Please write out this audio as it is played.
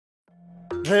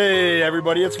Hey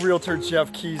everybody, it's Realtor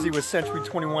Jeff Keesey with Century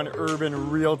 21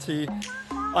 Urban Realty.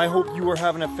 I hope you are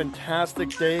having a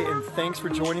fantastic day and thanks for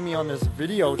joining me on this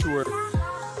video tour.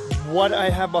 What I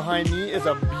have behind me is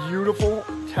a beautiful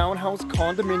townhouse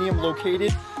condominium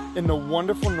located in the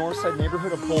wonderful northside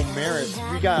neighborhood of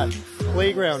Beaumaris. We got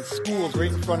playgrounds, schools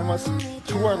right in front of us.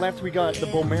 To our left we got the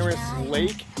Beaumaris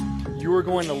Lake. You are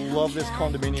going to love this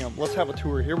condominium. Let's have a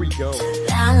tour. Here we go.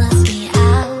 Balance me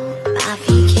out, my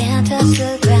feet can't touch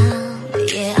the ground.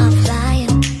 Yeah, I'm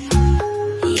flying.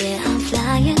 Yeah, I'm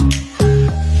flying.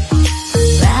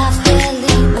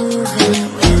 Rapidly moving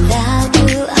without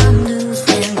you, I'm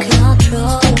losing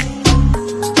control.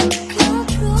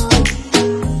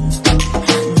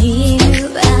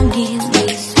 I need me,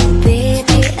 so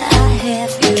baby, I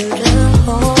have you to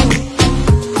hold.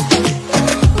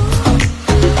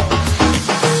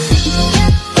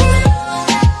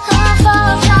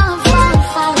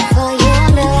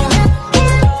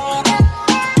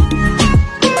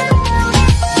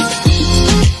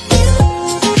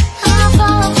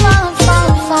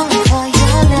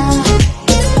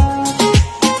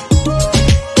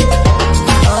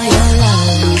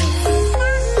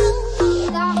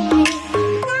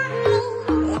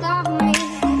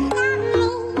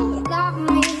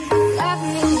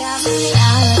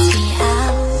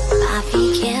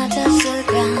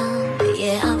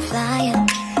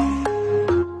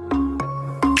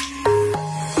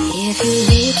 If you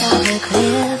leap off a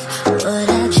cliff, would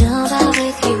I jump out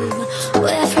with you?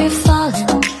 We're free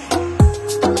falling,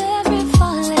 everything's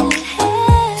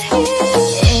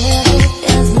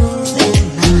moving,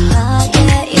 my heart,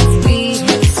 yeah, it's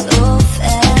beating so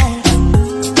fast,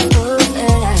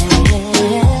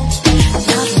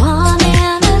 Not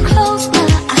wanting to close my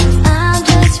eyes, I'm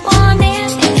just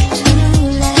wanting it to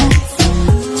last.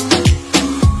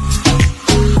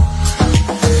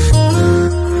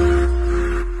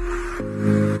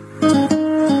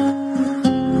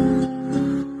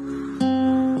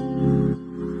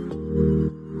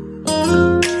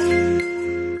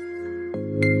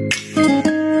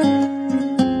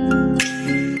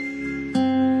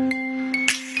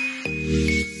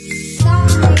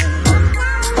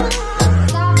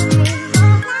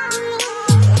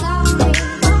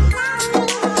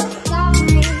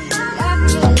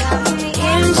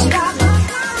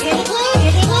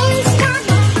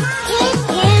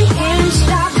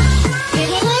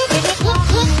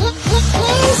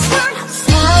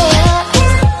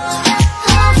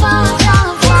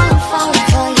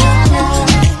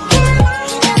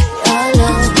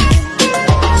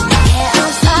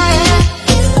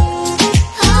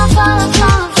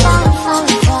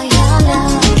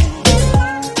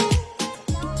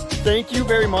 Thank you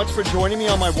very much for joining me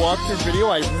on my walkthrough video.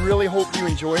 I really hope you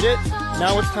enjoyed it.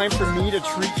 Now it's time for me to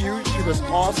treat you to this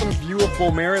awesome view of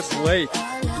Beaumaris Lake.